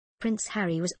Prince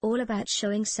Harry was all about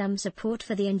showing some support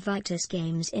for the Invictus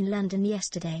Games in London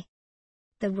yesterday.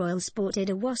 The Royal sported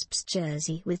a Wasps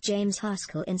jersey with James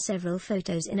Haskell in several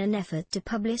photos in an effort to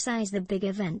publicise the big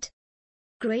event.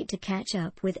 Great to catch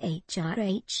up with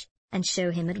HRH, and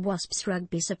show him at Wasps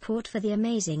Rugby support for the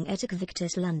amazing at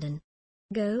Invictus London.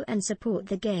 Go and support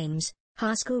the games,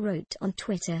 Haskell wrote on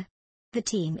Twitter. The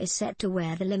team is set to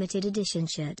wear the limited edition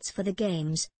shirts for the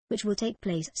games, which will take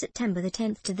place September the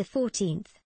 10th to the 14th.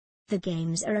 The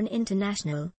games are an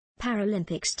international,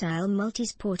 Paralympic-style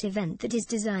multi-sport event that is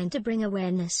designed to bring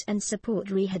awareness and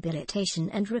support rehabilitation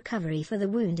and recovery for the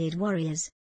wounded warriors.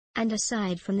 And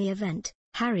aside from the event,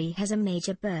 Harry has a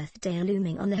major birthday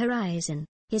looming on the horizon,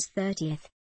 his 30th.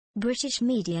 British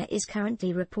media is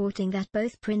currently reporting that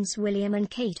both Prince William and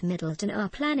Kate Middleton are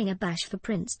planning a bash for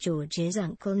Prince George's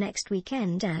uncle next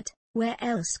weekend at, where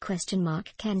else?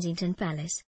 Kensington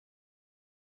Palace.